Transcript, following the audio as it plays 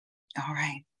All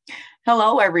right.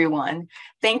 Hello, everyone.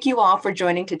 Thank you all for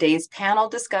joining today's panel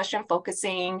discussion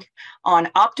focusing on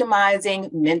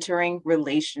optimizing mentoring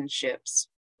relationships.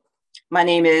 My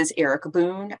name is Erica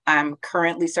Boone. I'm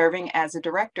currently serving as a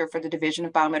director for the Division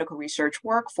of Biomedical Research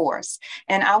Workforce,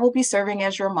 and I will be serving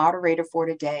as your moderator for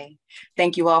today.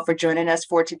 Thank you all for joining us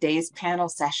for today's panel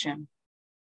session.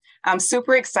 I'm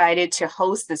super excited to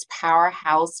host this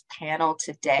powerhouse panel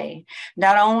today.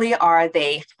 Not only are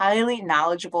they highly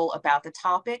knowledgeable about the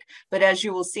topic, but as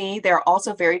you will see, they're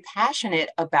also very passionate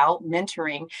about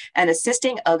mentoring and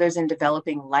assisting others in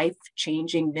developing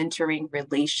life-changing mentoring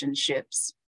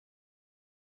relationships.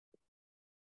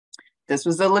 This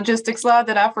was the logistics slide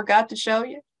that I forgot to show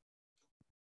you.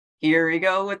 Here we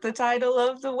go with the title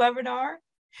of the webinar.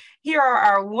 Here are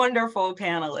our wonderful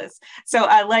panelists. So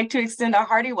I'd like to extend a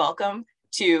hearty welcome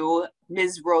to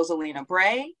Ms. Rosalina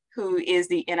Bray, who is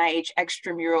the NIH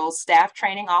Extramural Staff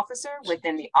Training Officer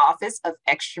within the Office of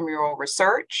Extramural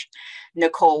Research,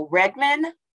 Nicole Redmond,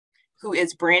 who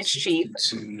is Branch Chief.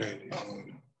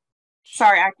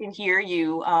 Sorry, I can hear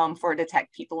you for the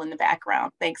tech people in the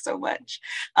background. Thanks so much.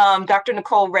 Dr.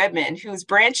 Nicole Redmond, who's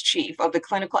Branch Chief of the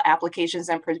Clinical Applications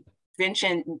and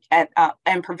Prevention at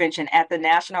the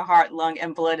National Heart, Lung,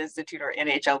 and Blood Institute, or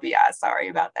NHLBI. Sorry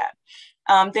about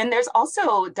that. Then there's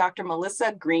also Dr.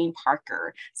 Melissa Green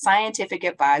Parker, Scientific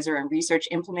Advisor and Research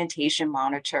Implementation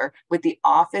Monitor with the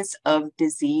Office of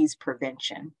Disease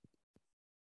Prevention.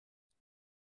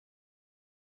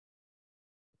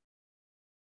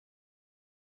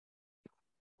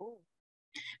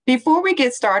 Before we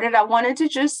get started, I wanted to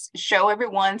just show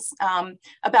everyone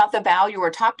about the value,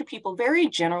 or talk to people very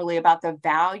generally about the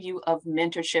value of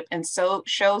mentorship, and so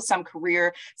show some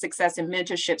career success and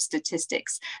mentorship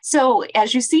statistics. So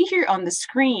as you see here on the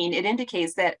screen, it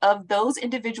indicates that of those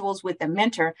individuals with a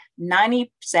mentor, 97%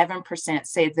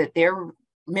 say that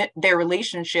their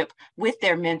relationship with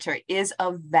their mentor is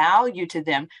of value to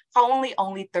them. Only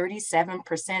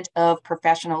 37% of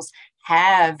professionals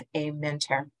have a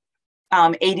mentor.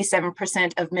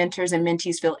 87% of mentors and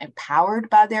mentees feel empowered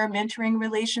by their mentoring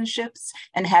relationships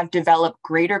and have developed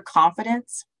greater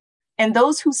confidence. And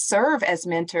those who serve as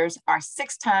mentors are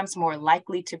 6 times more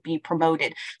likely to be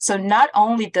promoted. So not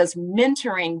only does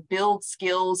mentoring build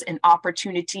skills and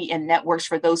opportunity and networks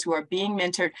for those who are being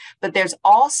mentored, but there's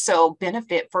also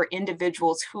benefit for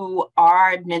individuals who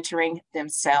are mentoring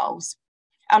themselves.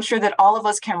 I'm sure that all of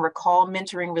us can recall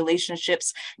mentoring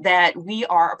relationships that we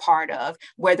are a part of,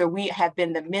 whether we have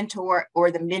been the mentor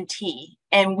or the mentee.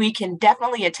 And we can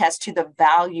definitely attest to the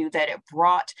value that it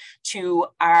brought to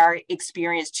our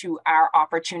experience, to our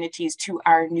opportunities, to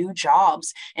our new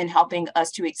jobs, and helping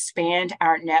us to expand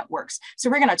our networks. So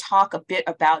we're going to talk a bit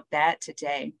about that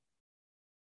today.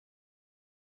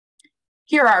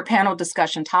 Here are our panel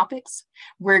discussion topics.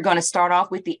 We're going to start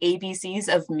off with the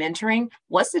ABCs of mentoring.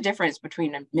 What's the difference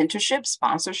between mentorship,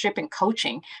 sponsorship, and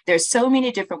coaching? There's so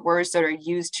many different words that are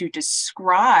used to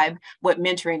describe what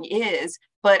mentoring is,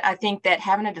 but I think that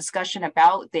having a discussion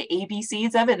about the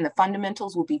ABCs of it and the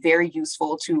fundamentals will be very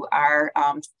useful to our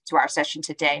session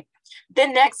today.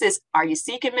 Then next is, are you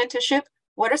seeking mentorship?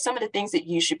 What are some of the things that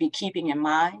you should be keeping in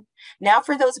mind? Now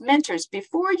for those mentors,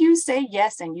 before you say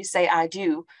yes and you say I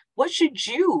do, what should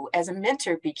you as a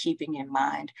mentor be keeping in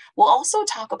mind? We'll also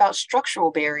talk about structural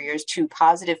barriers to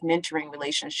positive mentoring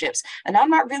relationships. And I'm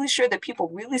not really sure that people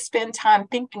really spend time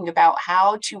thinking about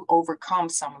how to overcome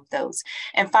some of those.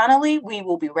 And finally, we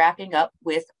will be wrapping up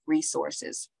with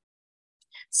resources.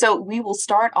 So we will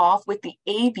start off with the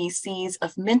ABCs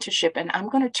of mentorship, and I'm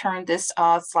going to turn this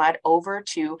slide over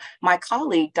to my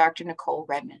colleague, Dr. Nicole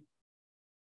Redmond.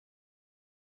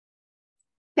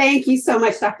 Thank you so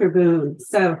much, Dr. Boone.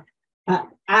 So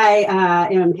I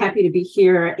am happy to be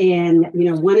here. And,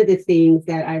 one of the things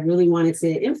that I really wanted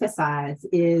to emphasize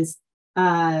is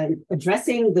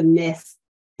addressing the myth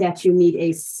that you need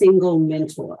a single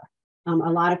mentor. A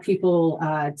lot of people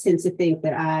tend to think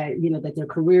that that their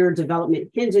career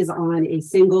development hinges on a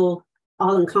single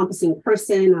all-encompassing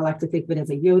person. I like to think of it as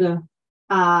a Yoda.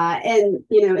 And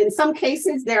in some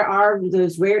cases, there are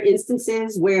those rare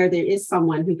instances where there is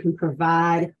someone who can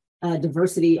provide a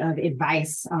diversity of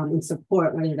advice and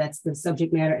support, whether that's the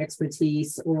subject matter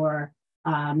expertise or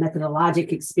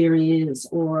methodologic experience,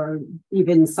 or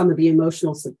even some of the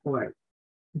emotional support.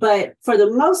 But for the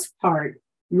most part,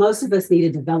 most of us need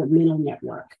a developmental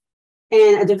network.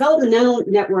 And a developmental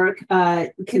network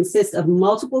consists of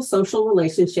multiple social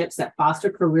relationships that foster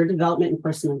career development and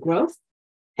personal growth.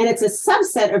 And it's a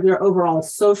subset of your overall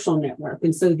social network.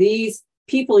 And so these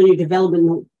people in your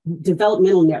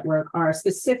developmental network are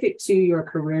specific to your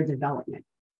career development.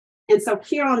 And so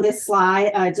here on this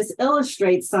slide, just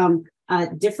illustrates some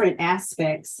different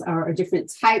aspects or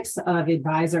different types of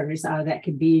advisors that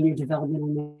could be in your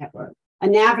developmental network. A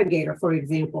navigator, for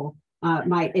example,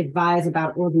 might advise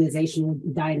about organizational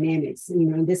dynamics.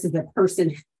 And this is the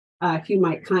person you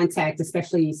might contact,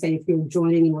 especially say if you're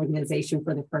joining an organization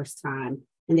for the first time,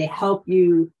 and they help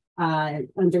you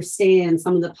understand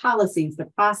some of the policies, the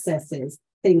processes,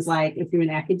 things like if you're in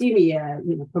academia,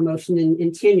 promotion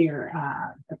and tenure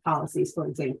policies, for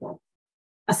example.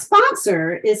 A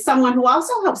sponsor is someone who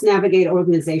also helps navigate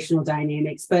organizational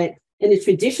dynamics, but in a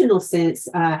traditional sense,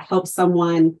 helps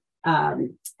someone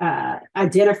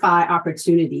identify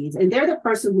opportunities. And they're the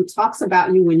person who talks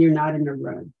about you when you're not in the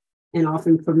room and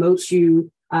often promotes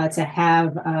you to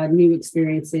have new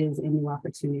experiences and new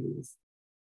opportunities.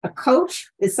 A coach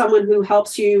is someone who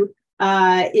helps you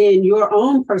in your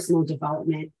own personal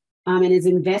development and is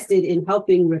invested in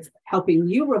helping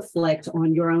you reflect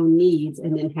on your own needs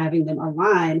and then having them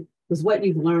align with what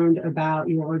you've learned about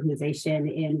your organization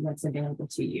and what's available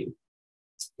to you.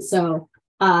 So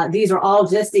these are all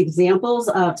just examples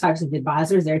of types of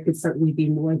advisors. There could certainly be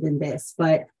more than this,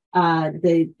 but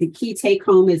the key take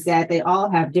home is that they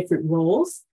all have different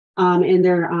roles and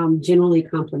they're generally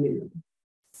complementary.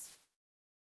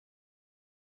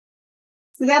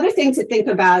 So the other thing to think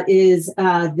about is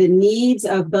the needs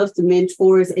of both the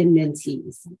mentors and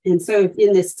mentees. And so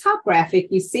in this top graphic,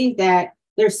 you see that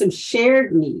there's some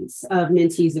shared needs of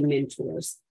mentees and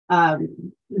mentors.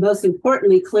 Most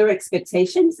importantly, clear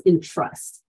expectations and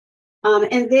trust.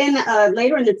 And then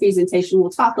later in the presentation,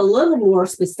 we'll talk a little more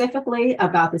specifically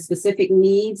about the specific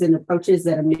needs and approaches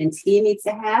that a mentee needs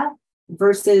to have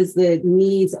versus the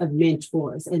needs of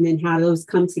mentors, and then how those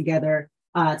come together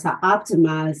to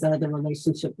optimize the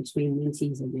relationship between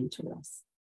mentees and mentors.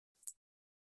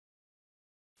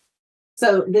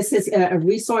 So this is a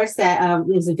resource that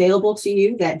is available to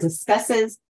you that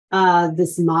discusses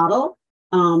this model.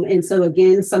 And so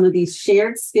again, some of these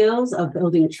shared skills of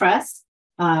building trust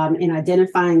and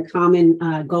identifying common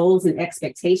goals and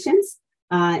expectations.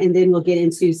 And then we'll get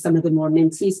into some of the more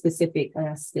mentee-specific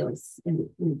skills in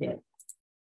a bit.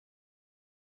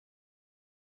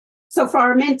 So for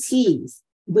our mentees,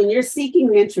 when you're seeking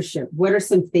mentorship, what are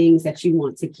some things that you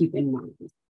want to keep in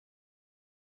mind?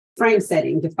 Frame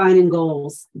setting, defining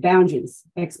goals, boundaries,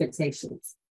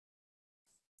 expectations.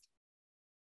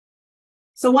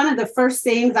 So one of the first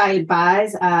things I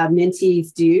advise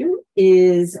mentees do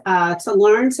is to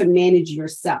learn to manage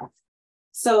yourself.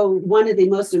 So one of the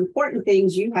most important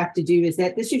things you have to do is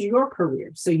that this is your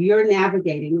career. So you're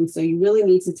navigating, and so you really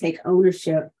need to take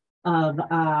ownership of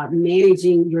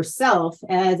managing yourself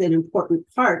as an important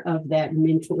part of that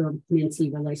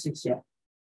mentor-mentee relationship.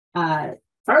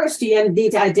 First, you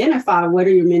need to identify what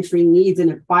are your mentoring needs and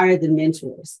acquire the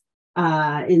mentors.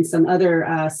 In some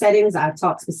other settings, I've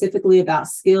talked specifically about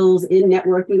skills in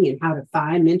networking and how to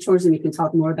find mentors, and we can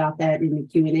talk more about that in the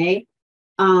Q&A.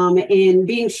 And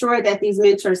being sure that these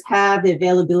mentors have the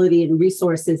availability and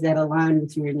resources that align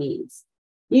with your needs.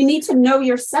 You need to know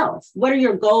yourself. What are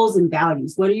your goals and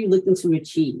values? What are you looking to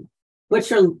achieve? What's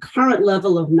your current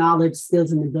level of knowledge,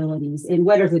 skills, and abilities? And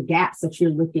what are the gaps that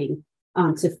you're looking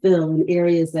to fill in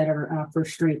areas that are for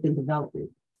strength and development?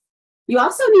 You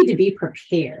also need to be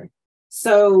prepared.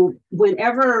 So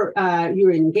whenever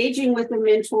you're engaging with a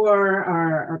mentor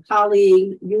or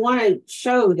colleague, you want to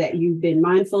show that you've been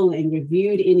mindful and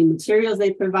reviewed any materials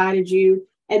they provided you,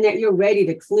 and that you're ready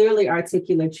to clearly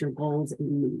articulate your goals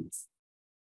and needs.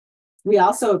 We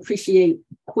also appreciate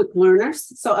quick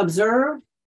learners. So observe,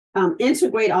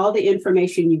 integrate all the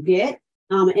information you get,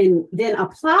 and then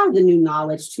apply the new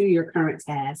knowledge to your current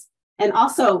task, and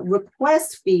also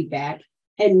request feedback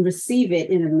and receive it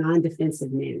in a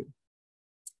non-defensive manner.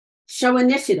 Show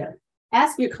initiative,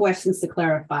 ask your questions to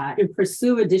clarify and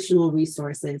pursue additional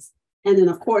resources. And then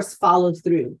of course, follow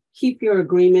through, keep your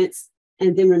agreements,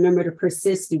 and then remember to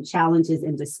persist through challenges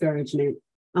and discouragement,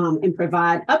 and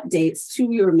provide updates to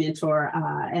your mentor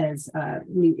as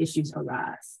new issues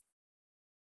arise.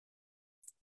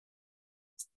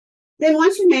 Then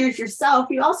once you manage yourself,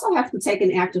 you also have to take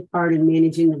an active part in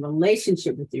managing the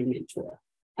relationship with your mentor.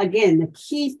 Again, the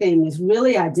key thing is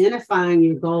really identifying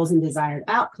your goals and desired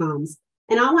outcomes.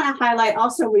 And I want to highlight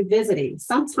also revisiting.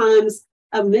 Sometimes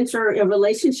a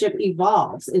relationship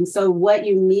evolves. And so what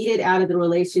you needed out of the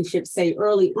relationship, say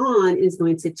early on, is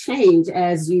going to change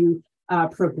as you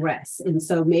progress. And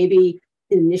so maybe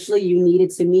initially you needed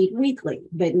to meet weekly,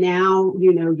 but now,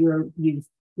 you've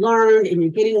learned and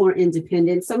you're getting more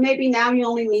independent. So maybe now you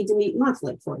only need to meet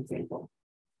monthly, for example.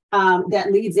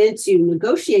 That leads into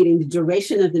negotiating the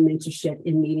duration of the mentorship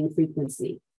and meeting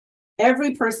frequency.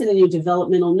 every person in your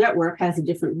developmental network has a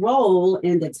different role,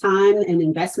 and the time and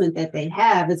investment that they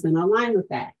have is going to align with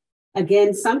that.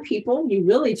 Again, some people, you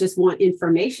really just want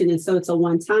information, and so it's a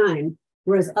one time,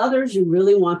 whereas others, you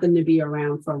really want them to be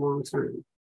around for long term.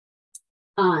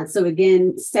 So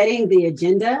again, setting the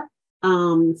agenda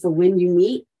for when you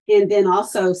meet, and then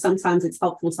also sometimes it's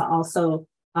helpful to also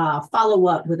follow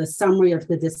up with a summary of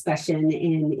the discussion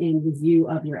and review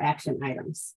of your action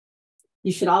items.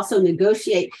 You should also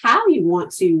negotiate how you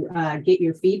want to get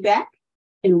your feedback,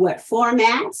 in what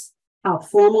format, how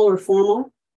formal or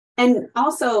formal, and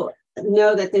also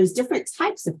know that there's different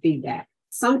types of feedback.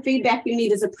 Some feedback you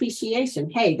need is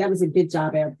appreciation. Hey, that was a good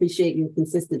job. I appreciate your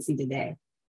consistency today.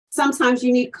 Sometimes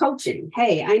you need coaching.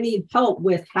 Hey, I need help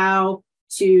with how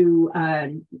to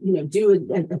do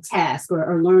a task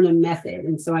or learn a method.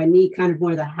 And so I need kind of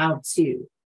more of the how-to.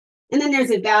 And then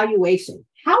there's evaluation.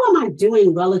 How am I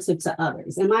doing relative to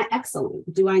others? Am I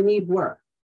excellent? Do I need work?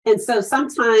 And so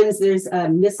sometimes there's a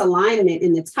misalignment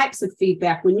in the types of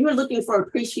feedback when you're looking for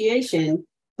appreciation,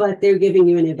 but they're giving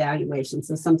you an evaluation.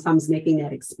 So sometimes making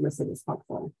that explicit is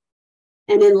helpful.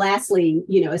 And then lastly,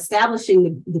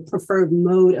 establishing the preferred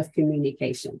mode of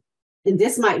communication. And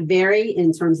this might vary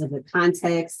in terms of the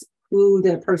context, who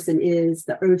the person is,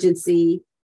 the urgency,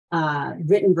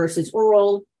 written versus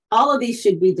oral. All of these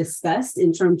should be discussed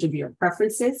in terms of your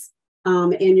preferences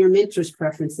and your mentor's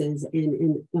preferences,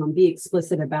 and be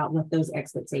explicit about what those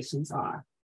expectations are.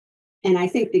 And I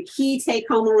think the key take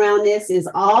home around this is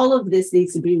all of this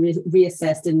needs to be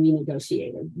reassessed and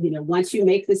renegotiated. Once you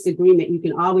make this agreement, you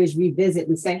can always revisit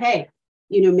and say, hey,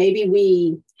 maybe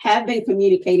we have been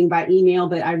communicating by email,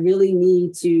 but I really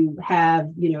need to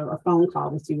have, a phone call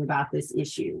with you about this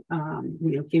issue.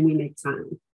 Can we make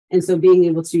time? And so being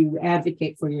able to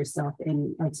advocate for yourself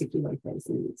and articulate those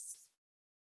needs.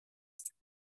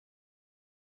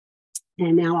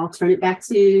 And now I'll turn it back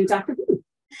to Dr. Booth.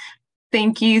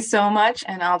 Thank you so much.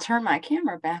 And I'll turn my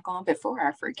camera back on before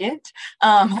I forget.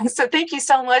 So thank you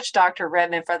so much, Dr.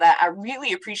 Redmond, for that. I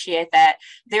really appreciate that.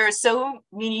 There are so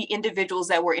many individuals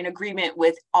that were in agreement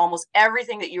with almost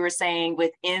everything that you were saying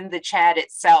within the chat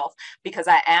itself, because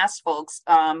I asked folks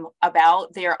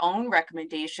about their own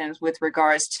recommendations with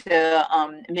regards to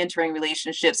mentoring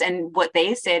relationships, and what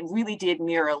they said really did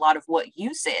mirror a lot of what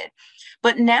you said.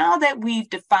 But now that we've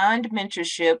defined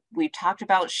mentorship, we've talked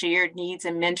about shared needs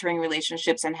and mentoring relationships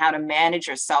and how to manage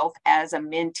yourself as a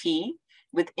mentee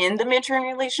within the mentoring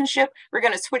relationship, we're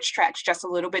going to switch tracks just a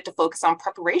little bit to focus on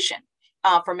preparation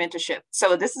for mentorship.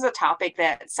 So this is a topic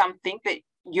that some think that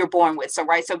you're born with. So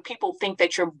people think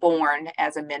that you're born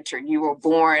as a mentor. You were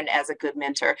born as a good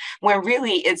mentor, when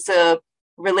really it's a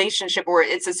relationship, or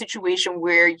it's a situation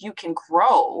where you can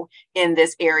grow in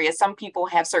this area. Some people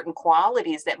have certain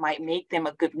qualities that might make them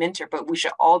a good mentor, but we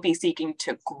should all be seeking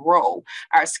to grow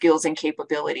our skills and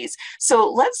capabilities. So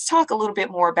let's talk a little bit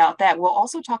more about that. We'll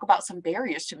also talk about some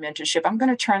barriers to mentorship. I'm going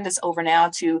to turn this over now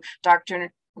to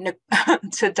Dr.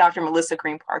 Melissa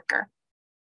Green Parker.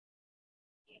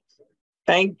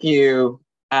 Thank you,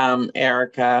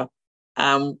 Erica.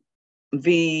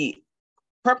 The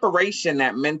preparation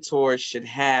that mentors should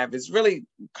have is really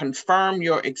confirm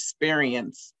your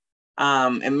experience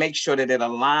and make sure that it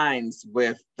aligns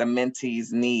with the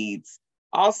mentee's needs.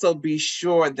 Also, be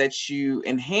sure that you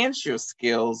enhance your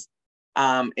skills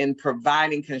in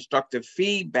providing constructive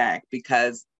feedback,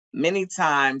 because many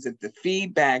times if the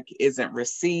feedback isn't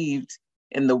received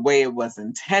in the way it was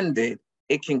intended,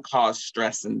 it can cause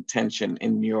stress and tension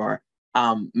in your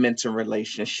mentor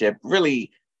relationship,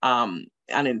 really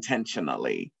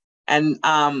unintentionally. And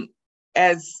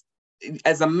as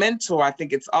a mentor, I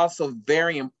think it's also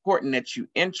very important that you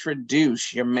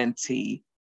introduce your mentee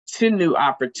to new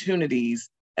opportunities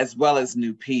as well as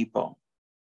new people.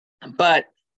 But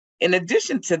in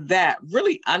addition to that,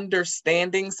 really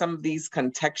understanding some of these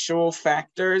contextual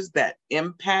factors that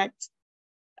impact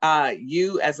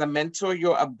you as a mentor,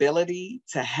 your ability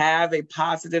to have a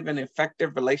positive and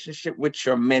effective relationship with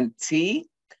your mentee,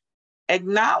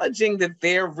 acknowledging that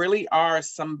there really are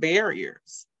some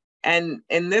barriers. And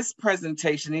in this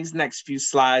presentation, these next few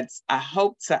slides, I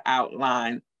hope to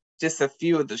outline just a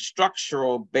few of the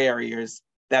structural barriers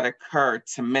that occur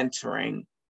to mentoring.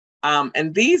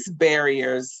 And these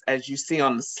barriers, as you see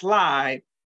on the slide,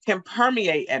 can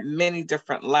permeate at many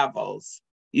different levels.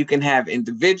 You can have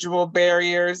individual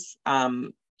barriers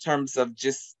in terms of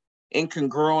just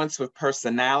incongruence with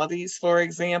personalities, for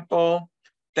example.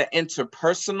 The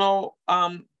interpersonal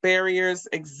barriers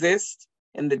exist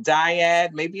in the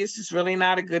dyad. Maybe it's just really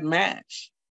not a good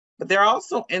match. But there are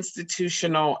also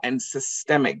institutional and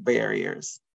systemic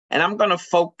barriers. And I'm going to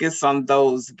focus on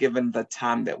those given the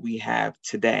time that we have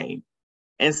today.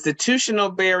 Institutional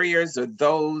barriers are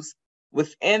those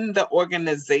within the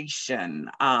organization,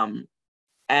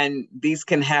 and these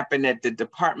can happen at the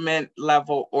department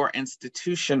level or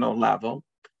institutional level.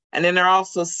 And then there are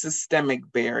also systemic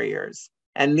barriers.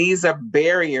 And these are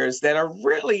barriers that are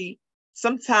really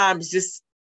sometimes just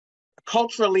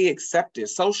culturally accepted,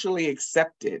 socially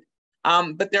accepted.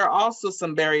 But there are also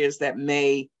some barriers that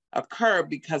may occur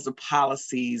because of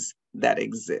policies that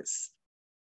exist.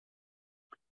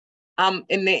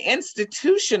 In the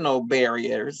institutional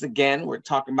barriers, again, we're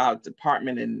talking about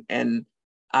department and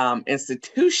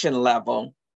institution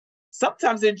level,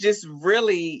 sometimes there just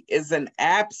really is an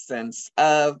absence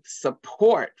of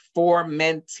support for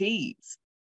mentees.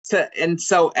 And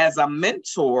so as a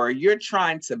mentor, you're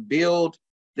trying to build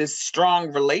this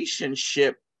strong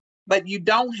relationship, but you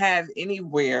don't have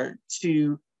anywhere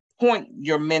to point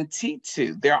your mentee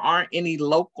to. There aren't any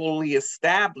locally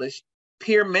established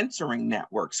peer mentoring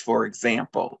networks, for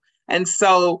example. And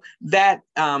so that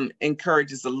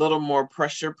encourages a little more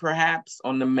pressure, perhaps,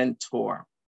 on the mentor.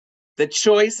 The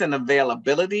choice and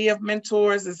availability of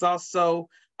mentors is also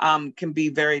can be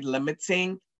very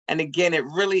limiting. And again, it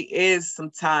really is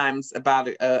sometimes about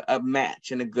a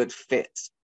match and a good fit.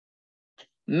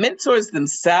 Mentors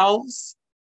themselves,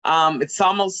 it's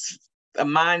almost a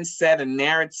mindset, a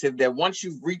narrative that once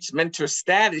you've reached mentor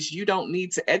status, you don't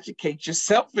need to educate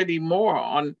yourself anymore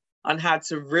on how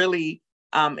to really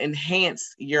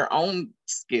enhance your own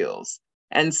skills.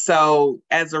 And so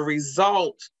as a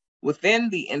result, within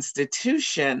the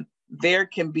institution, there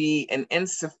can be an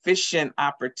insufficient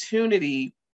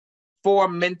opportunity for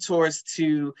mentors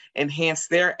to enhance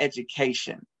their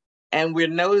education. And we're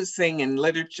noticing, and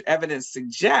literature evidence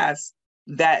suggests,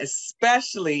 that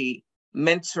especially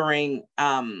mentoring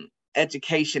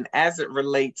education as it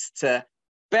relates to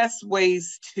best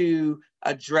ways to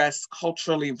address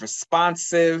culturally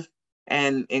responsive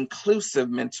and inclusive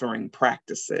mentoring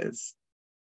practices.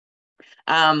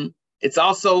 It's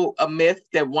also a myth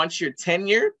that once you're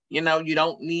tenured, you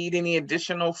don't need any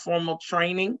additional formal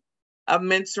training of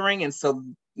mentoring. And so,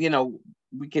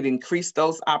 we could increase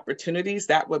those opportunities.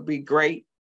 That would be great.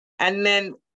 And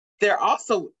then there are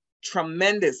also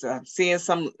tremendous, I'm seeing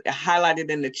some highlighted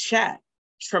in the chat,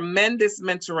 tremendous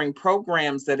mentoring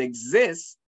programs that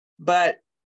exist, but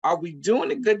are we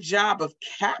doing a good job of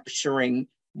capturing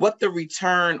what the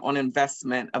return on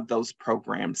investment of those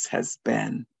programs has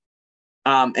been?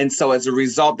 And so as a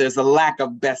result, there's a lack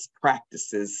of best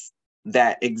practices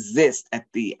that exist at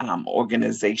the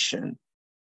organization.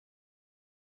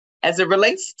 As it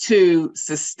relates to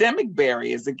systemic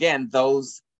barriers, again,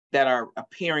 those that are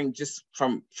appearing just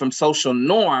from social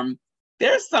norm,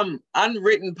 there's some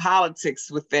unwritten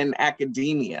politics within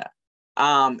academia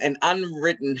and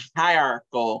unwritten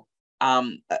hierarchical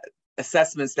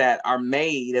assessments that are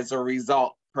made as a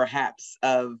result, perhaps,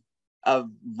 of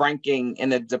ranking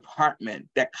in a department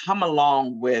that come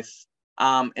along with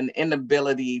an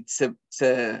inability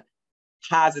to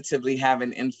positively have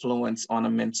an influence on a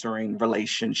mentoring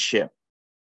relationship.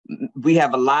 We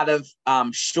have a lot of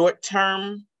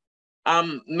short-term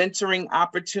mentoring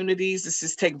opportunities. Let's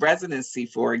just take residency,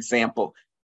 for example.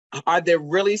 Are there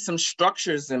really some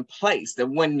structures in place that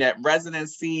when that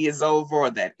residency is over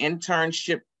or that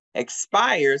internship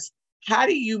expires, how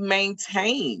do you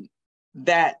maintain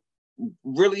that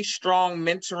really strong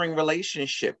mentoring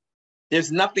relationship?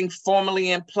 There's nothing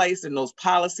formally in place and those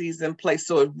policies in place.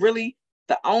 So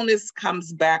the onus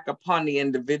comes back upon the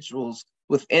individuals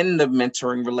within the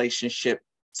mentoring relationship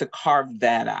to carve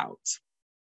that out.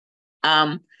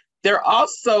 There are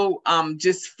also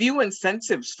just few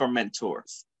incentives for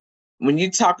mentors. When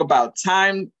you talk about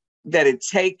time that it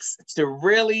takes to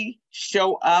really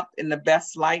show up in the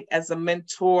best light as a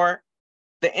mentor,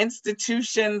 the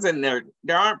institutions, and there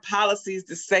aren't policies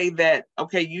to say that,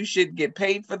 okay, you should get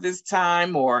paid for this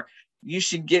time, or you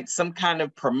should get some kind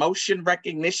of promotion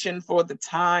recognition for the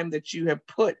time that you have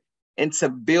put into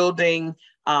building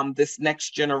this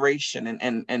next generation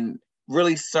and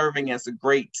really serving as a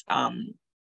great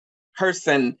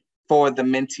person for the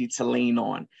mentee to lean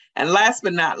on. And last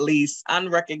but not least,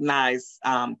 unrecognized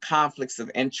conflicts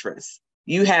of interest.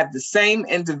 You have the same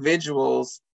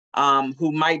individuals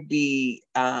who might be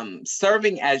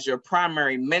serving as your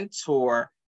primary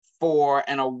mentor for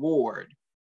an award.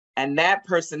 And that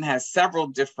person has several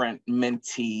different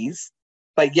mentees,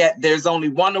 but yet there's only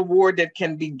one award that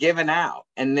can be given out.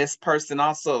 And this person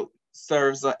also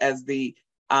serves as the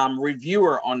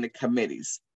reviewer on the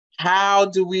committees. How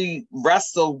do we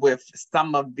wrestle with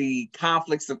some of the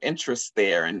conflicts of interest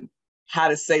there, and how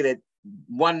to say that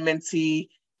one mentee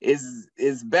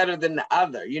is better than the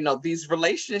other? These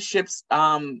relationships,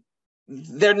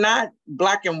 they're not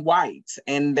black and white,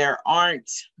 and there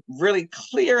aren't really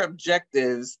clear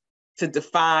objectives to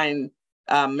define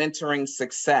mentoring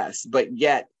success, but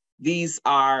yet these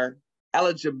are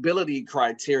eligibility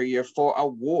criteria for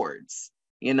awards,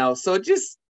 so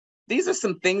these are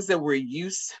some things that we're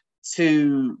used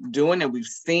to doing and we've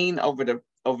seen over the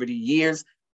years,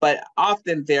 but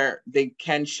often they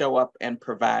can show up and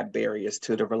provide barriers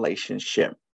to the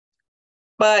relationship.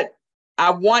 But I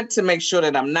want to make sure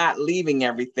that I'm not leaving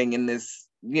everything in this,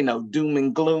 doom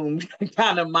and gloom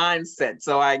kind of mindset.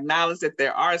 So I acknowledge that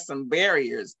there are some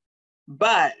barriers,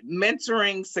 but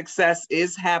mentoring success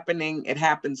is happening. It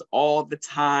happens all the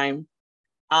time.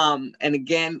 And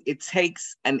again, it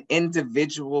takes an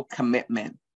individual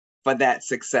commitment for that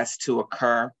success to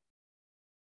occur.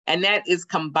 And that is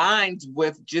combined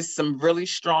with just some really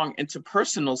strong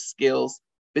interpersonal skills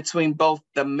between both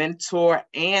the mentor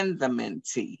and the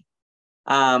mentee.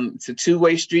 It's a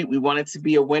two-way street. We want it to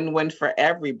be a win-win for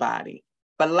everybody.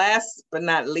 But last but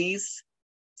not least,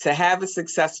 to have a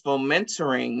successful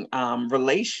mentoring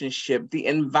relationship, the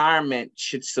environment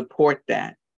should support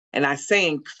that. And I say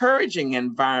encouraging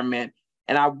environment,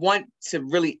 and I want to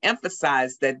really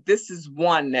emphasize that this is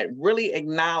one that really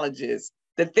acknowledges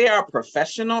that there are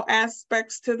professional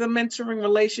aspects to the mentoring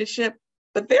relationship,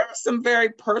 but there are some very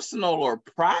personal or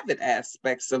private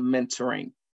aspects of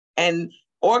mentoring. And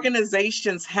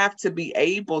organizations have to be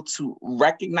able to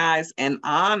recognize and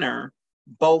honor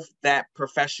both that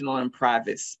professional and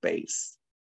private space.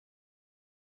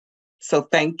 So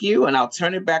thank you, and I'll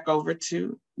turn it back over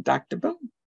to Dr. Boone.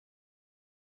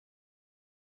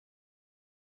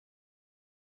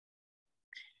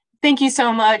 Thank you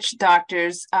so much,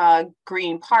 Doctors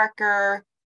Green Parker,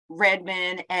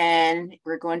 Redmond, and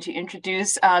we're going to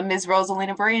introduce Ms.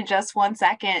 Rosalina Burry in just one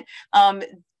second.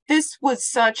 This was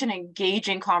such an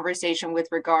engaging conversation with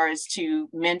regards to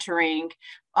mentoring,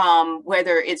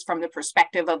 whether it's from the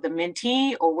perspective of the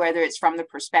mentee or whether it's from the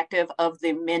perspective of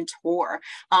the mentor,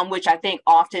 which I think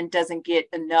often doesn't get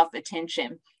enough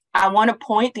attention. I want to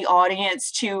point the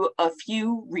audience to a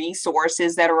few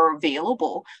resources that are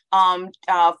available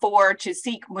to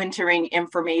seek mentoring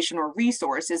information or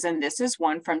resources. And this is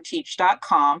one from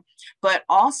teach.com, but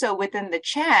also within the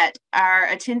chat, our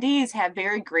attendees have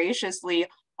very graciously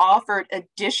offered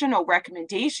additional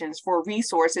recommendations for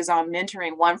resources on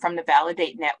mentoring, one from the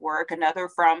Validate Network, another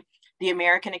from the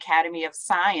American Academy of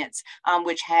Science,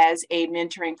 which has a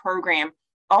mentoring program.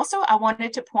 Also, I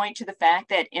wanted to point to the fact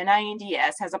that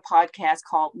NINDS has a podcast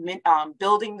called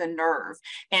Building the Nerve.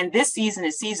 And this season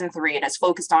is season 3, and it's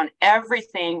focused on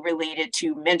everything related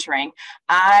to mentoring.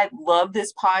 I love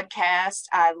this podcast.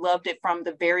 I loved it from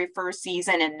the very first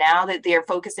season. And now that they're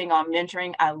focusing on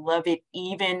mentoring, I love it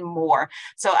even more.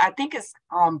 So I think it's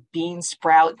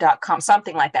beansprout.com,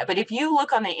 something like that. But if you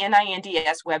look on the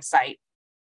NINDS website,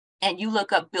 and you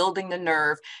look up Building the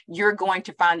Nerve, you're going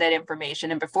to find that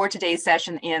information. And before today's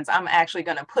session ends, I'm actually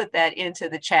going to put that into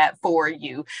the chat for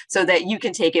you so that you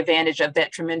can take advantage of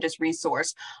that tremendous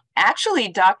resource. Actually,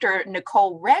 Dr.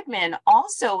 Nicole Redmond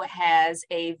also has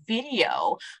a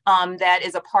video that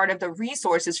is a part of the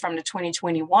resources from the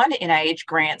 2021 NIH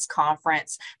Grants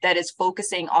Conference that is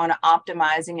focusing on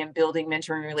optimizing and building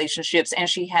mentoring relationships. And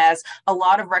she has a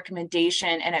lot of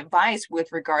recommendation and advice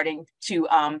with regarding to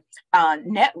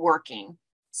networking.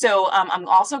 So I'm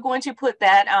also going to put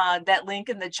that link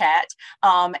in the chat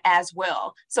as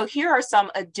well. So here are some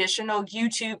additional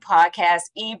YouTube podcasts,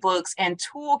 ebooks, and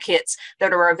toolkits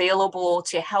that are available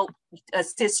to help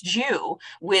assist you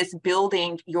with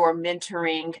building your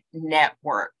mentoring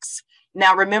networks.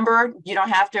 Now, remember, you don't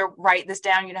have to write this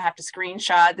down. You don't have to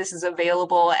screenshot. This is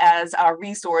available as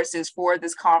resources for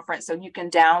this conference. So you can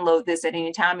download this at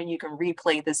any time and you can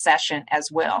replay the session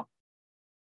as well.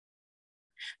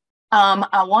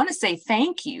 I want to say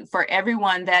thank you for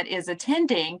everyone that is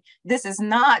attending. This is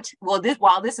not, while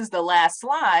this is the last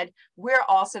slide, we're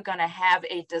also going to have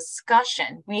a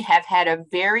discussion. We have had a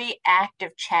very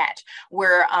active chat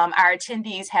where our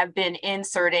attendees have been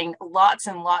inserting lots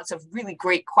and lots of really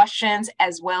great questions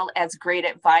as well as great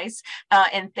advice.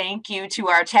 And thank you to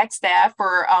our tech staff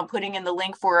for putting in the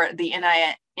link for the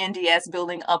NINDS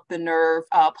Building Up the Nerve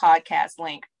podcast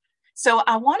link. So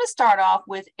I want to start off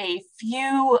with a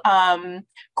few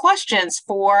questions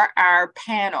for our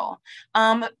panel.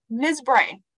 Ms.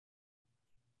 Bray,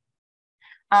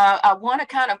 I want to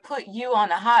kind of put you on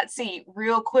the hot seat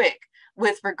real quick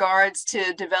with regards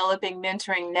to developing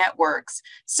mentoring networks.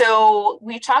 So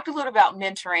we talked a little about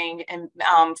mentoring and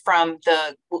from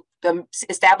the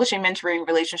establishing mentoring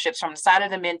relationships from the side of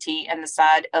the mentee and the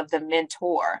side of the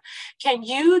mentor. Can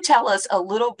you tell us a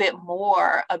little bit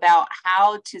more about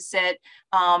how to set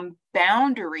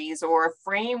boundaries or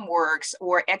frameworks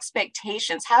or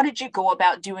expectations? How did you go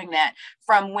about doing that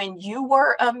from when you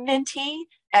were a mentee,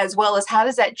 as well as how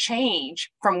does that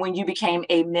change from when you became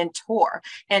a mentor?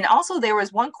 And also there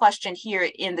was one question here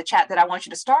in the chat that I want you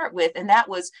to start with, and that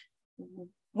was,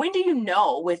 when do you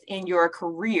know within your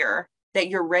career that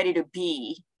you're ready to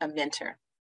be a mentor?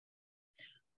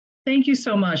 Thank you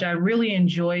so much. I really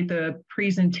enjoyed the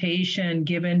presentation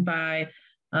given by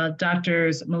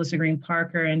Drs. Melissa Green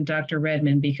Parker and Dr.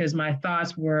 Redmond, because my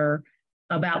thoughts were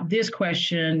about this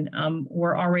question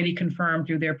were already confirmed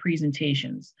through their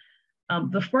presentations.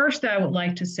 The first I would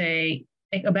like to say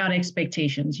about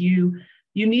expectations, you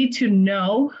need to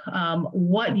know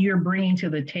what you're bringing to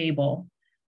the table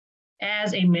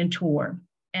as a mentor.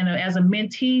 And as a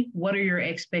mentee, what are your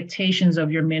expectations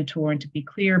of your mentor, and to be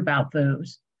clear about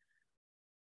those.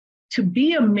 To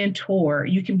be a mentor,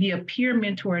 you can be a peer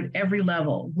mentor at every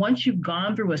level. Once you've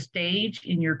gone through a stage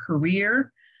in your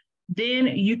career, then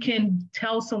you can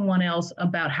tell someone else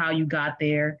about how you got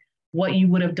there, what you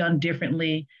would have done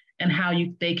differently, and how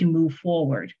they can move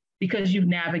forward because you've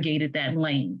navigated that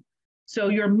lane. So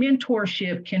your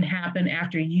mentorship can happen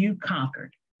after you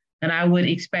conquered. And I would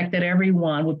expect that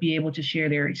everyone would be able to share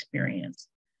their experience.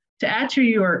 To answer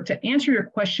your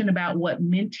question about what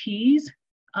mentees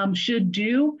should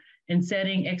do in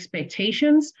setting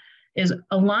expectations is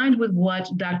aligned with what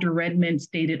Dr. Redmond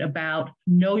stated about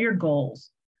know your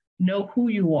goals, know who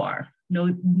you are,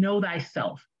 know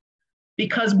thyself.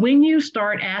 Because when you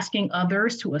start asking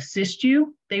others to assist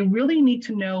you, they really need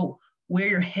to know where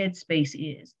your headspace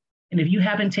is. And if you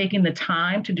haven't taken the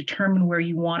time to determine where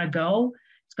you want to go,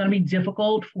 it's going to be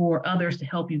difficult for others to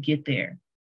help you get there.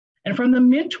 And from the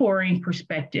mentoring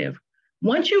perspective,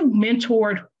 once you've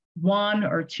mentored one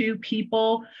or two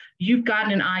people, you've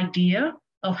gotten an idea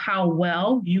of how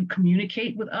well you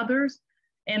communicate with others,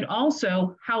 and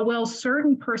also how well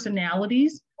certain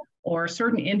personalities or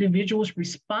certain individuals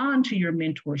respond to your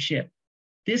mentorship.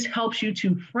 This helps you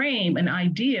to frame an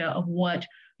idea of what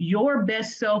your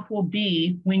best self will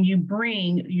be when you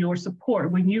bring your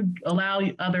support, when you allow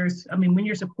others, when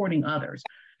you're supporting others.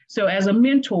 So as a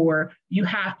mentor, you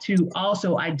have to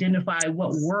also identify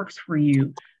what works for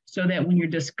you so that when you're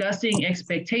discussing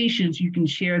expectations, you can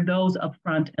share those up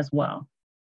front as well.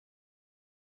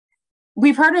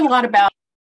 We've heard a lot about,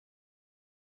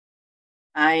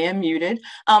 I am muted.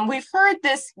 We've heard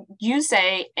this, you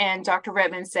say, and Dr.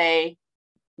 Redmond say,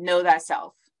 know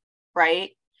thyself,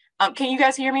 right? Can you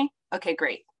guys hear me? Okay,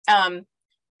 great. How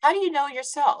do you know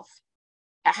yourself?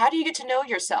 How do you get to know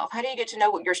yourself? How do you get to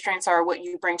know what your strengths are, what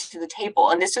you bring to the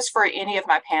table? And this is for any of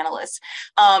my panelists.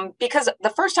 Because the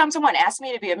first time someone asked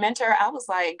me to be a mentor, I was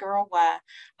like, girl, why?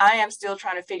 I am still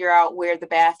trying to figure out where the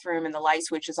bathroom and the light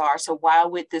switches are. So why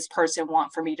would this person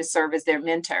want for me to serve as their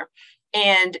mentor?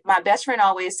 And my best friend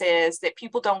always says that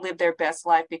people don't live their best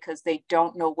life because they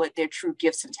don't know what their true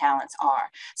gifts and talents are.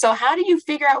 So how do you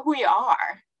figure out who you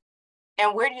are?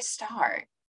 And where do you start?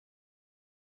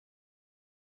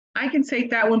 I can take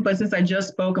that one, but since I just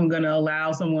spoke, I'm going to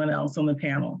allow someone else on the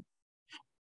panel.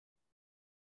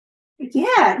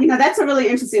 Yeah, that's a really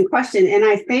interesting question. And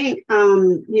I think,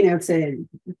 to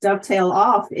dovetail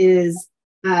off is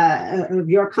of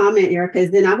your comment, Erica,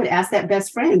 is then I would ask that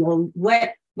best friend, well,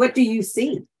 what do you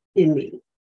see in me?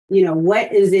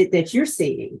 What is it that you're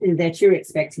seeing and that you're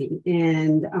expecting?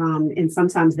 And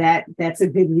sometimes that's a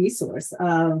good resource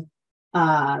of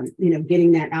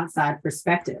getting that outside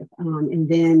perspective, and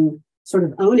then sort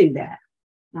of owning that.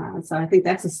 So I think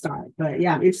that's a start. But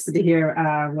yeah, I'm interested to hear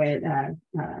what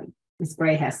Ms.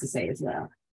 Bray has to say as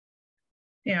well.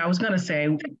 Yeah, I was going to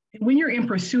say, when you're in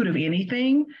pursuit of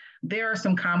anything, there are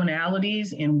some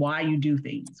commonalities in why you do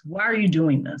things. Why are you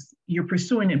doing this? You're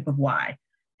pursuing it, but why?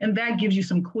 And that gives you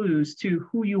some clues to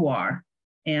who you are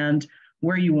and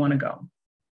where you want to go.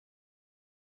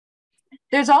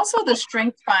 There's also the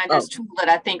Strength Finders tool that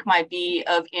I think might be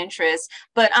of interest,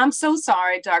 but I'm so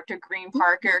sorry, Dr. Green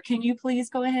Parker. Can you please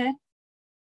go ahead?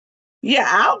 Yeah,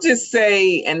 I'll just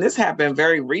say, and this happened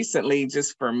very recently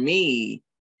just for me,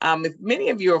 if many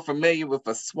of you are familiar with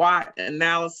a SWOT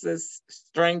analysis,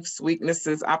 strengths,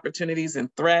 weaknesses, opportunities, and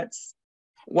threats,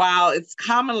 while it's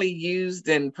commonly used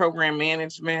in program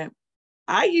management,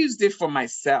 I used it for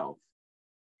myself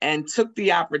and took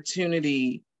the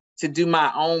opportunity to do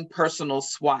my own personal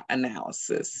SWOT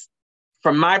analysis.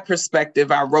 From my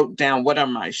perspective, I wrote down what are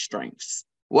my strengths,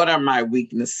 what are my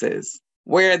weaknesses,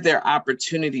 where are there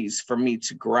opportunities for me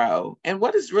to grow, and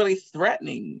what is really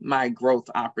threatening my growth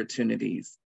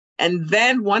opportunities. And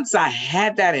then once I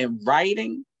had that in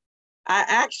writing, I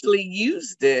actually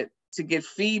used it to get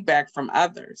feedback from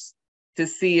others to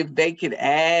see if they could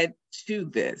add to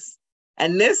this.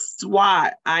 And this is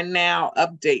why I now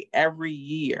update every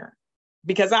year,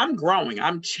 because I'm growing,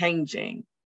 I'm changing.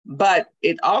 But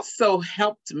it also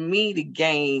helped me to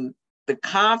gain the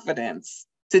confidence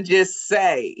to just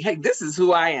say, hey, this is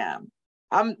who I am.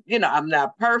 I'm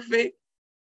not perfect.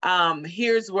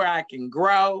 Here's where I can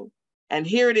grow. And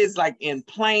here it is, like in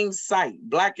plain sight,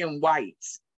 black and white.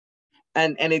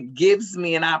 And it gives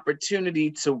me an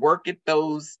opportunity to work at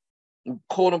those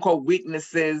quote unquote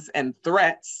weaknesses and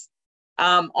threats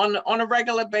on a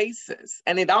regular basis.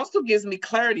 And it also gives me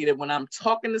clarity that when I'm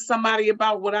talking to somebody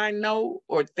about what I know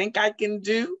or think I can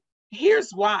do,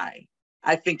 here's why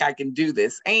I think I can do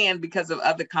this. And because of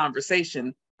other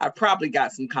conversation, I probably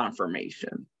got some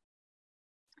confirmation.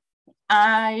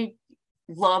 I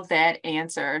love that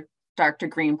answer, Dr.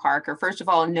 Green Parker. First of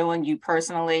all, knowing you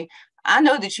personally, I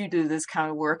know that you do this kind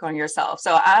of work on yourself.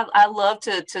 So I love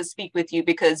to speak with you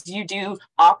because you do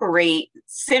operate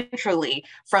centrally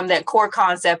from that core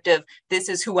concept of this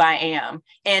is who I am.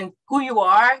 And who you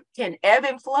are can ebb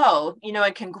and flow,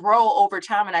 it can grow over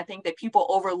time. And I think that people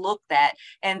overlook that,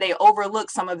 and they overlook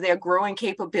some of their growing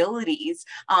capabilities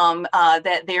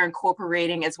that they're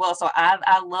incorporating as well. So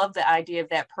I love the idea of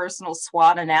that personal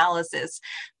SWOT analysis.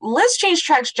 Let's change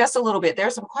tracks just a little bit.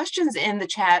 There's some questions in the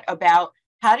chat about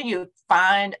how do you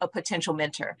find a potential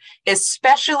mentor,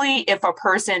 especially if a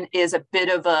person is a bit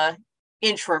of an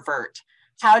introvert?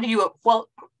 How do you, well,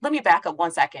 let me back up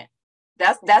 1 second.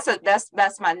 That's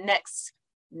my next,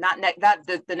 not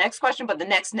the next question, but the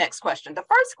next question. The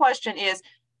first question is,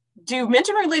 do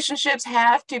mentoring relationships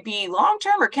have to be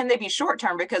long-term or can they be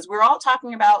short-term? Because we're all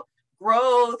talking about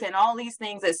growth and all these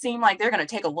things that seem like they're going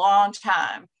to take a long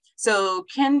time. So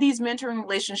can these mentoring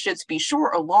relationships be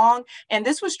short or long? And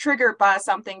this was triggered by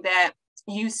something that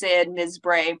you said, Ms.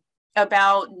 Bray,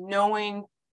 about knowing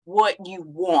what you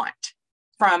want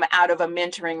from out of a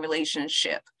mentoring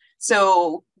relationship.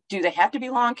 So do they have to be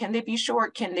long? Can they be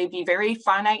short? Can they be very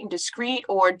finite and discrete?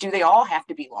 Or do they all have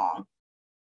to be long?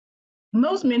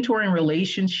 Most mentoring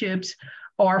relationships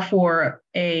are for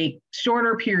a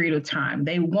shorter period of time.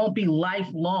 They won't be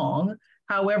lifelong.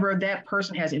 However, that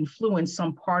person has influenced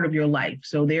some part of your life.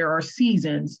 So there are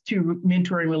seasons to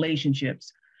mentoring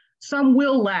relationships. Some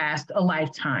will last a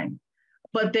lifetime,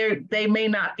 but they may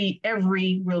not be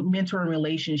every mentoring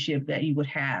relationship that you would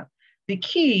have. The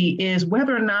key is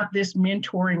whether or not this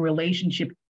mentoring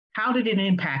relationship, how did it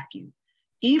impact you?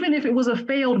 Even if it was a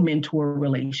failed mentor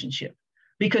relationship,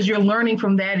 because you're learning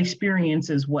from that experience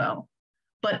as well.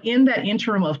 But in that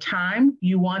interim of time,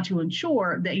 you want to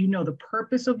ensure that you know the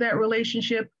purpose of that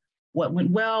relationship, what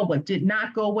went well, what did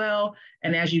not go well.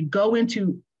 And as you go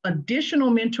into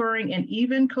additional mentoring and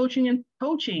even coaching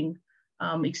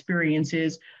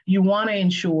experiences, you want to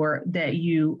ensure that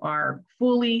you are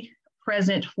fully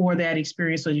present for that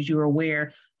experience so that you're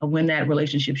aware of when that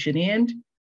relationship should end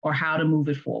or how to move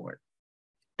it forward.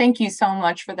 Thank you so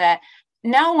much for that.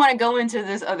 Now I want to go into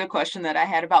this other question that I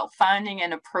had about finding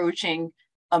and approaching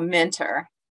a mentor.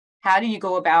 How do you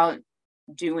go about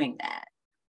doing that?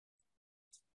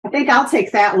 I think I'll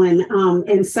take that one.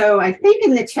 And so I think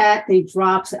in the chat they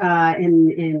dropped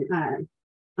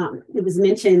it was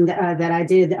mentioned that I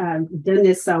done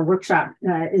this workshop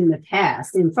in the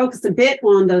past and focused a bit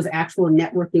on those actual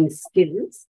networking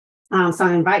skills. So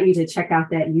I invite you to check out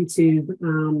that YouTube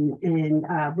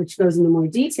and which goes into more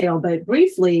detail, but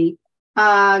briefly,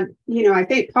 I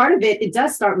think part of it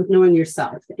does start with knowing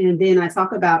yourself. And then I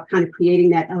talk about kind of creating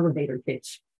that elevator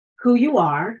pitch, who you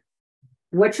are,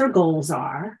 what your goals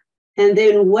are, and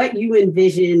then what you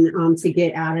envision to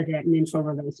get out of that mentor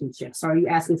relationship. So are you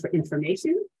asking for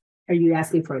information? Are you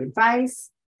asking for advice?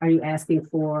 Are you asking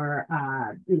for,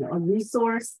 a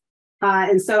resource?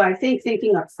 And so I think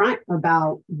thinking up front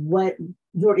about what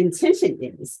your intention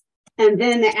is. And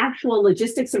then the actual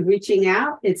logistics of reaching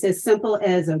out, it's as simple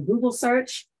as a Google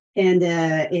search and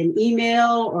an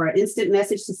email or an instant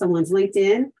message to someone's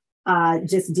LinkedIn,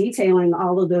 just detailing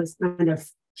all of those kind of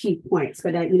key points.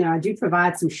 But, I do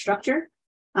provide some structure.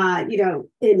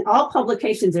 In all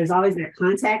publications, there's always that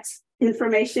contact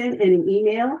information and an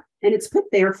email, and it's put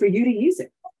there for you to use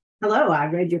it. Hello, I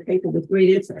read your paper with great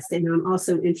interest, and I'm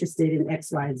also interested in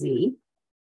XYZ.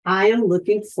 I am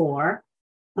looking for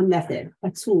a method,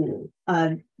 a tool,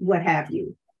 what have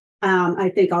you. I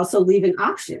think also leaving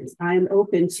options. I am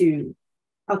open to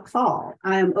a call.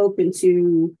 I am open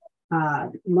to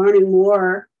learning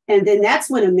more. And then that's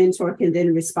when a mentor can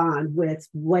then respond with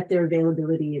what their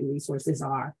availability and resources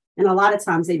are. And a lot of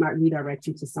times they might redirect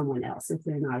you to someone else if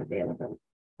they're not available.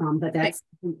 But that's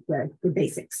the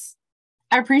basics.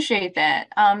 I appreciate that.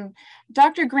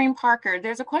 Dr. Green Parker,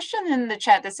 there's a question in the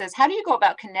chat that says, how do you go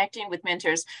about connecting with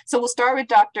mentors? So we'll start with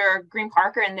Dr. Green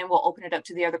Parker, and then we'll open it up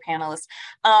to the other panelists.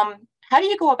 How do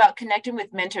you go about connecting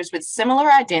with mentors with similar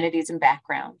identities and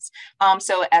backgrounds?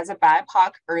 So as a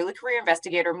BIPOC early career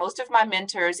investigator, most of my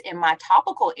mentors in my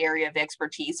topical area of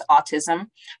expertise, autism,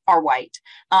 are white.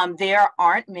 There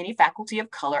aren't many faculty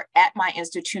of color at my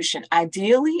institution.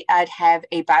 Ideally, I'd have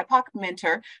a BIPOC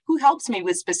mentor who helps me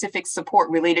with specific support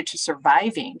related to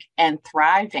surviving and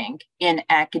thriving in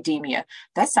academia.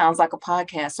 That sounds like a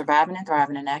podcast, Surviving and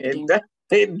Thriving in Academia.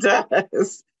 It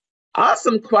does.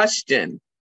 Awesome question.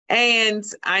 And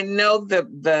I know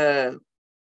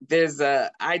there's an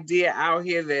idea out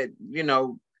here that, you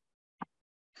know,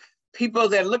 people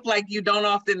that look like you don't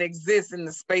often exist in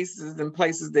the spaces and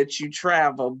places that you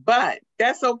travel, but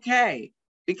that's okay.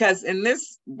 Because in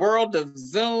this world of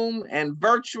Zoom and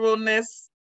virtualness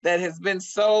that has been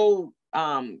so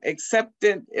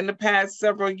accepted in the past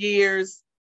several years,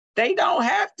 they don't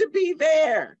have to be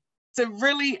there to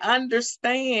really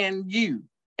understand you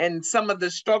and some of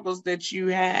the struggles that you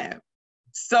have.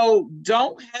 So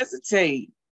don't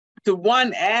hesitate to,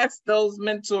 one, ask those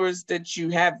mentors that you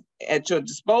have at your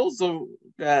disposal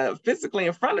physically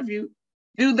in front of you,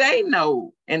 do they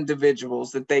know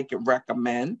individuals that they could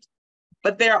recommend?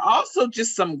 But there are also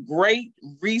just some great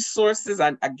resources.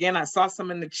 I saw some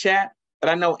in the chat,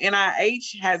 but I know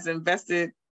NIH has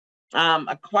invested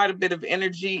quite a bit of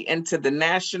energy into the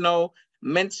National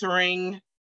Mentoring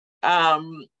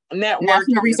Network.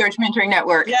 National Research Mentoring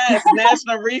Network. Yes,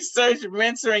 National Research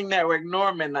Mentoring Network.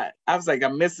 Norman, I was like,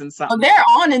 I'm missing something. Oh, they're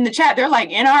on in the chat. They're like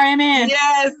NRMN.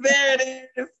 Yes, there it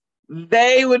is.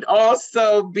 They would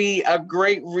also be a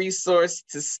great resource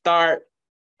to start.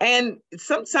 And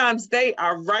sometimes they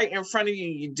are right in front of you.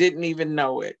 You didn't even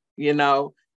know it, you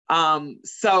know?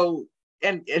 So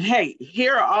hey,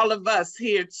 here are all of us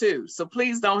here too. So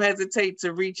please don't hesitate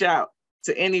to reach out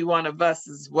to any one of us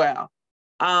as well.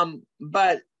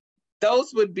 But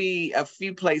those would be a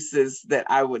few places that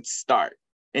I would start,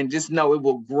 and just know it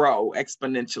will grow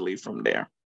exponentially from there.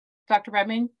 Dr.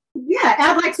 Redman? Yeah,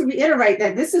 I'd like to reiterate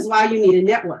that this is why you need a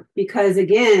network, because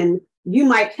again, you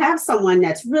might have someone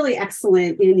that's really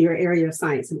excellent in your area of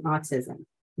science and autism.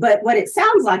 But what it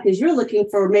sounds like is you're looking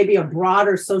for maybe a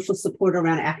broader social support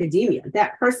around academia.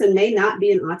 That person may not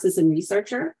be an autism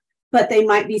researcher, but they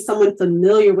might be someone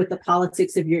familiar with the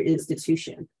politics of your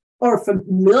institution, or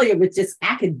familiar with just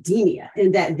academia,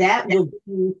 and that will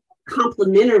be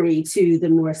complementary to the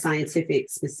more scientific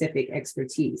specific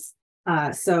expertise.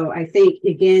 So I think,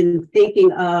 again,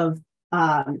 thinking of,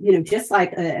 just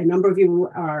like a number of you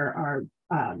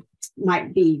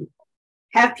might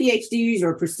have PhDs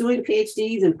or pursuing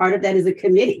PhDs, and part of that is a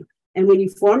committee. And when you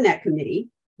form that committee,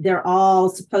 they're all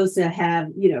supposed to have,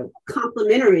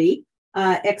 complementary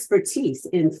expertise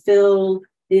and fill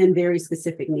in very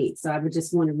specific needs. So I would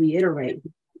just want to reiterate,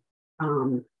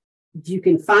 you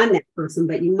can find that person,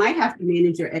 but you might have to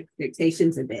manage your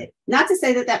expectations a bit. Not to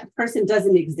say that that person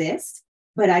doesn't exist,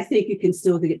 but I think you can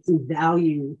still get some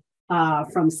value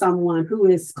from someone who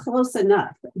is close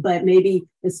enough, but maybe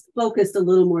is focused a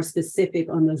little more specific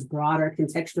on those broader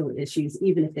contextual issues,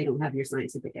 even if they don't have your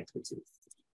scientific expertise.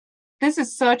 This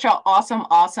is such an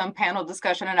awesome panel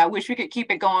discussion, and I wish we could keep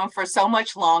it going for so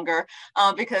much longer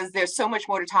because there's so much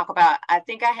more to talk about. I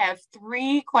think I have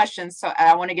 3 questions so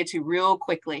I want to get to real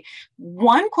quickly.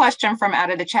 One question from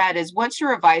out of the chat is, what's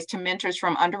your advice to mentors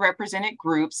from underrepresented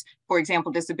groups, for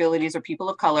example, disabilities or people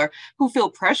of color, who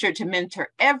feel pressured to mentor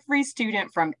every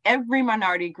student from every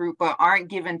minority group but aren't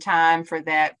given time for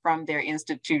that from their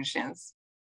institutions?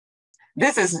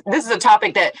 This is a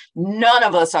topic that none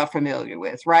of us are familiar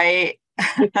with, right?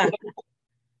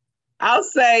 I'll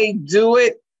say do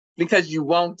it because you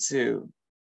want to.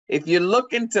 If you're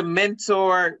looking to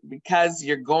mentor because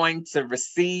you're going to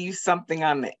receive something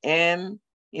on the end,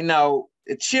 a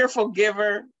cheerful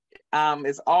giver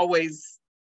is always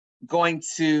going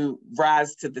to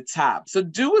rise to the top. So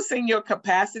do what's in your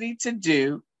capacity to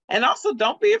do, and also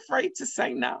don't be afraid to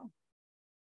say no.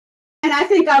 And I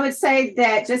think I would say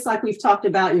that just like we've talked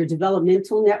about your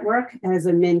developmental network as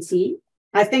a mentee,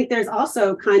 I think there's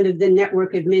also kind of the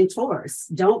network of mentors.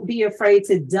 Don't be afraid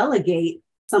to delegate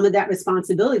some of that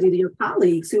responsibility to your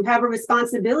colleagues who have a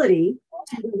responsibility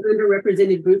to the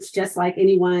underrepresented groups, just like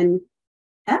anyone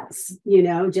else,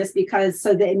 just because,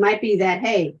 so that it might be that,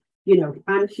 hey,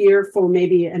 I'm here for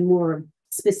maybe a more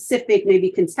specific,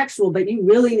 maybe contextual, but you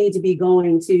really need to be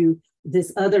going to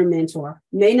this other mentor.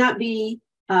 May not be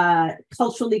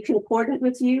culturally concordant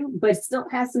with you, but still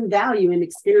has some value and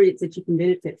experience that you can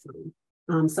benefit from.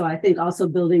 So I think also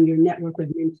building your network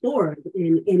of mentors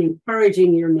and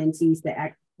encouraging your mentees to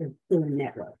act through a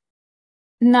network.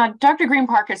 Now, Dr. Green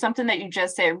Parker, something that you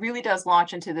just said really does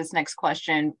launch into this next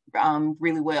question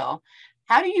really well.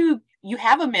 How do you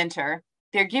have a mentor,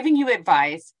 they're giving you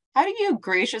advice. How do you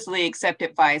graciously accept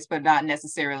advice, but not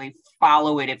necessarily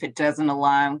follow it if it doesn't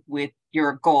align with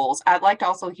your goals? I'd like to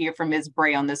also hear from Ms.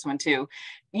 Bray on this one too.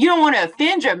 You don't want to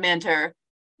offend your mentor,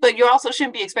 but you also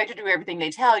shouldn't be expected to do everything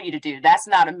they tell you to do. That's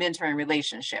not a mentoring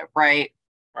relationship, right?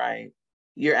 Right.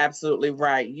 You're absolutely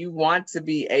right. You want to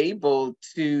be able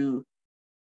to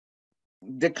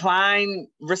decline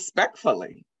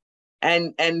respectfully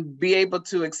and be able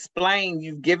to explain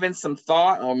you've given some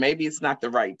thought, or maybe it's not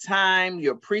the right time. You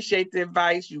appreciate the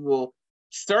advice. You will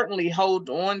certainly hold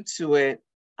on to it,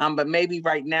 but maybe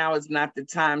right now is not the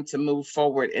time to move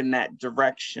forward in that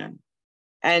direction.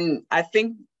 And I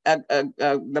think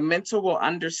the mentor will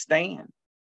understand.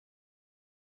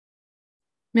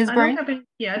 Ms. Bray?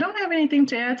 I don't have anything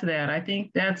to add to that. I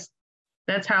think that's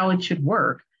how it should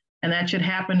work. And that should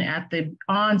happen at the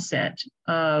onset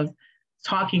of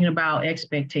talking about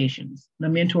expectations. The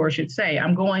mentor should say,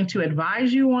 I'm going to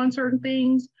advise you on certain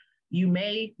things. You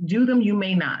may do them, you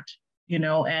may not,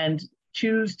 and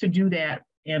choose to do that.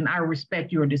 And I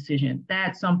respect your decision.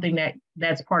 That's something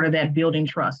that's part of that building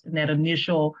trust and that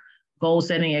initial goal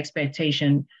setting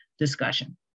expectation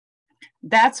discussion.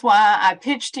 That's why I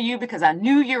pitched to you, because I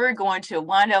knew you were going to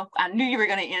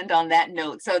end on that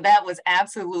note. So that was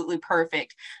absolutely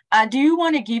perfect. I do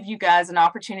want to give you guys an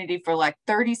opportunity for like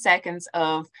 30 seconds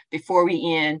before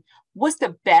we end. What's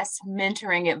the best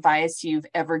mentoring advice you've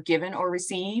ever given or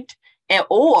received?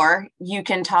 Or you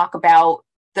can talk about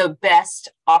the best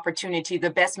opportunity,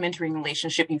 the best mentoring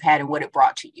relationship you've had and what it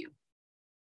brought to you.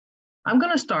 I'm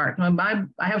going to start. I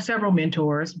have several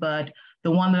mentors, but the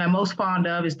one that I'm most fond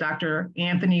of is Dr.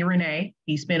 Anthony Renee.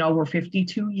 He spent over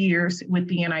 52 years with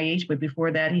the NIH, but before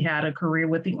that, he had a career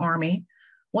with the Army.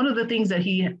 One of the things that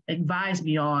he advised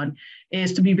me on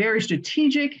is to be very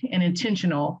strategic and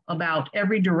intentional about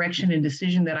every direction and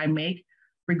decision that I make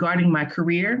regarding my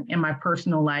career and my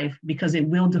personal life, because it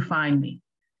will define me.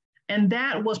 And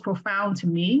that was profound to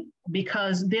me,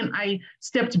 because then I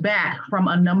stepped back from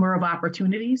a number of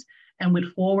opportunities and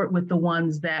went forward with the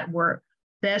ones that were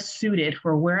best suited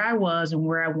for where I was and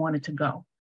where I wanted to go.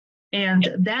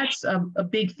 And that's a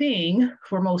big thing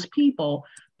for most people,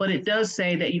 but it does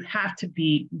say that you have to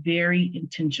be very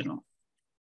intentional.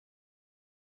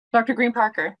 Dr. Green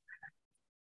Parker.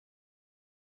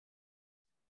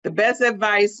 The best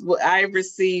advice I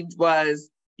received was,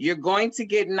 you're going to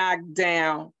get knocked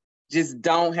down, just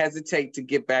don't hesitate to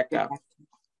get back up.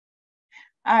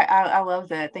 I love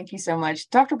that. Thank you so much.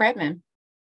 Dr. Redmond.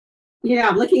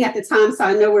 I'm looking at the time, so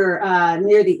I know we're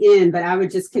near the end, but I would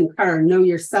just concur. Know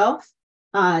yourself,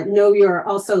 know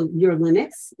your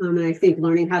limits. And I think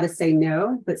learning how to say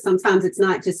no, but sometimes it's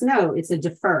not just no, it's a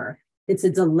defer, it's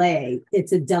a delay,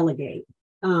 it's a delegate.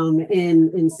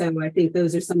 And so I think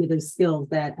those are some of those skills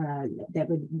that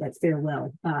fare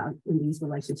well in these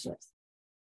relationships.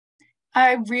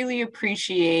 I really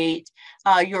appreciate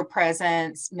your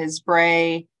presence, Ms.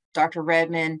 Bray, Dr.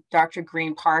 Redmond, Dr.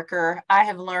 Green Parker. I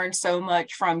have learned so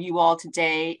much from you all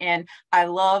today, and I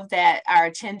love that our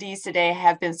attendees today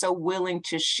have been so willing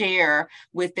to share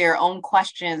with their own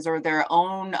questions or their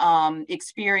own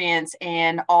experience,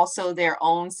 and also their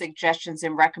own suggestions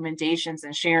and recommendations,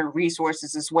 and sharing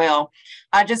resources as well.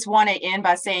 I just want to end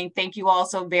by saying thank you all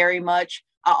so very much.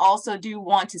 I also do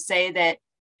want to say that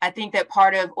I think that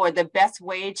the best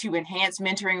way to enhance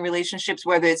mentoring relationships,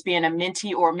 whether it's being a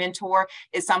mentee or mentor,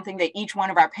 is something that each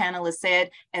one of our panelists said,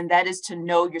 and that is to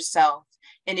know yourself.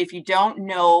 And if you don't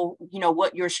know,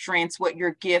 what your strengths, what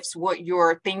your gifts, what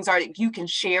your things are that you can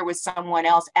share with someone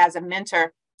else as a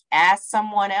mentor, ask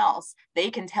someone else.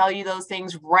 They can tell you those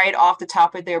things right off the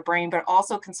top of their brain, but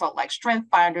also consult like strength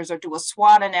finders or do a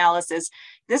SWOT analysis.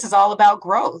 This is all about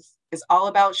growth. It's all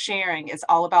about sharing. It's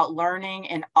all about learning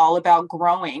and all about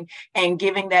growing and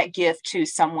giving that gift to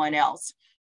someone else.